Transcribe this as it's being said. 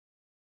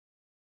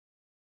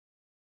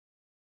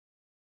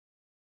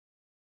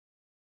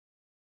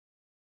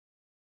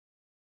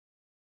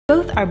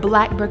Both our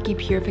Black Berkey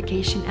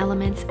purification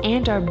elements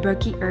and our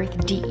Berkey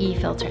Earth DE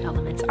filter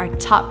elements are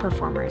top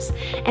performers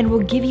and will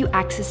give you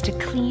access to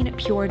clean,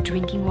 pure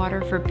drinking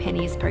water for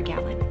pennies per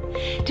gallon.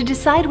 To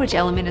decide which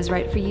element is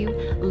right for you,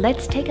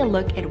 let's take a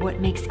look at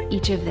what makes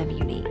each of them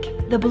unique.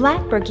 The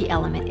Black Berkey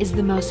element is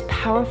the most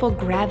powerful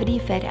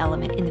gravity-fed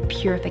element in the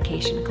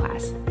purification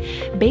class.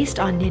 Based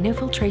on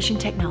Micro-Filtration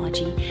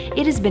Technology,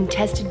 it has been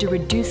tested to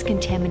reduce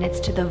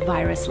contaminants to the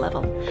virus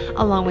level,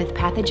 along with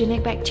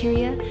pathogenic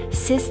bacteria,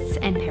 cysts,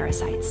 and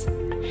parasites.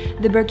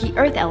 The Berkey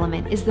Earth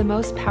element is the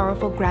most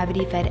powerful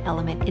gravity-fed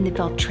element in the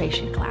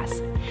filtration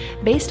class.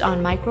 Based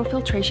on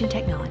Micro-Filtration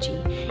Technology,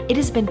 it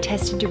has been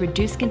tested to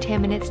reduce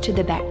contaminants to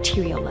the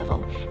bacterial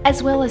level,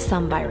 as well as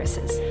some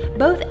viruses.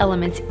 Both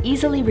elements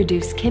easily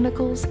reduce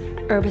chemicals,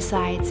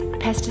 herbicides,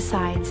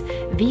 pesticides,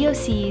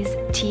 VOCs,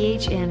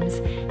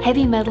 THMs,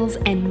 heavy metals,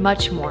 and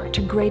much more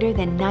to greater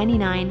than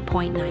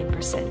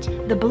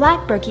 99.9%. The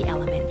Black Berkey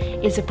element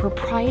is a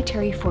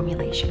proprietary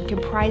formulation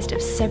comprised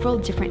of several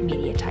different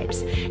media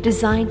types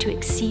designed to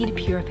exceed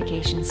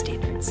purification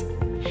standards.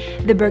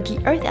 The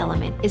Berkey Earth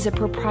element is a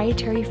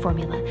proprietary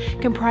formula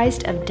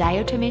comprised of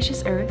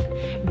diatomaceous earth,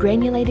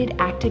 granulated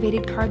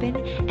activated carbon,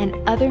 and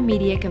other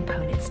media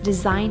components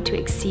designed to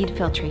exceed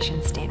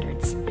filtration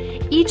standards.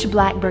 Each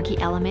Black Berkey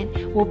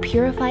element will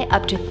purify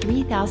up to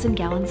 3,000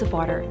 gallons of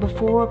water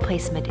before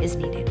replacement is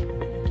needed.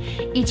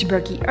 Each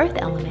Berkey Earth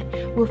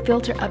element will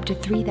filter up to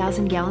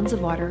 3,000 gallons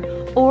of water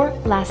or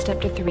last up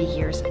to 3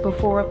 years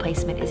before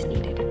replacement is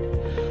needed.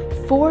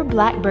 4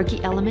 Black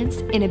Berkey elements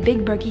in a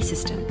Big Berkey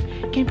system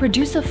can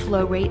produce a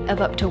flow rate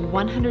of up to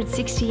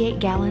 168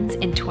 gallons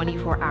in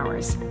 24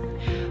 hours.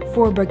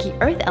 4 Berkey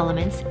Earth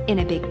elements in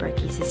a Big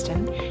Berkey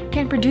system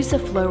can produce a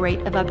flow rate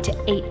of up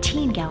to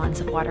 18 gallons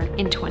of water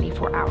in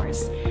 24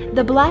 hours.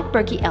 The Black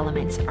Berkey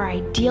elements are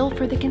ideal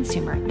for the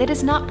consumer that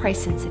is not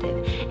price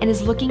sensitive and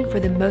is looking for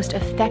the most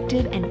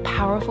effective and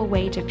powerful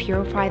way to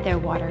purify their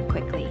water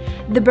quickly.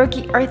 The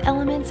Berkey Earth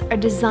elements are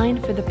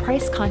designed for the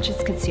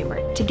price-conscious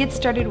consumer to get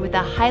started with a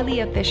highly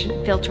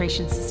efficient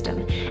filtration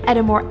system at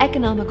a more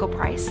economical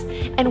price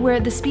and where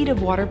the speed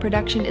of water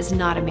production is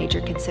not a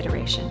major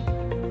consideration.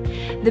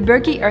 The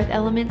Berkey Earth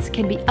elements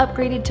can be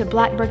upgraded to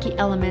Black Berkey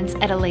elements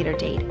at a later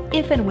date,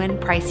 if and when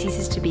price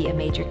ceases to be a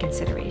major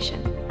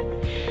consideration.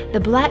 The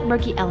Black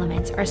Berkey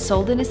elements are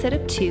sold in a set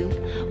of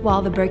 2,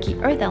 while the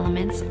Berkey Earth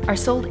elements are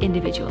sold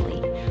individually.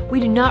 We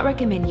do not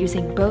recommend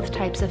using both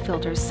types of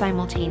filters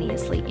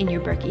simultaneously in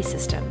your Berkey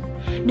system.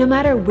 No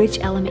matter which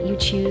element you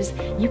choose,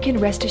 you can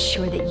rest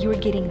assured that you are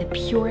getting the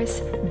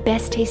purest,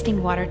 best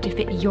tasting water to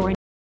fit your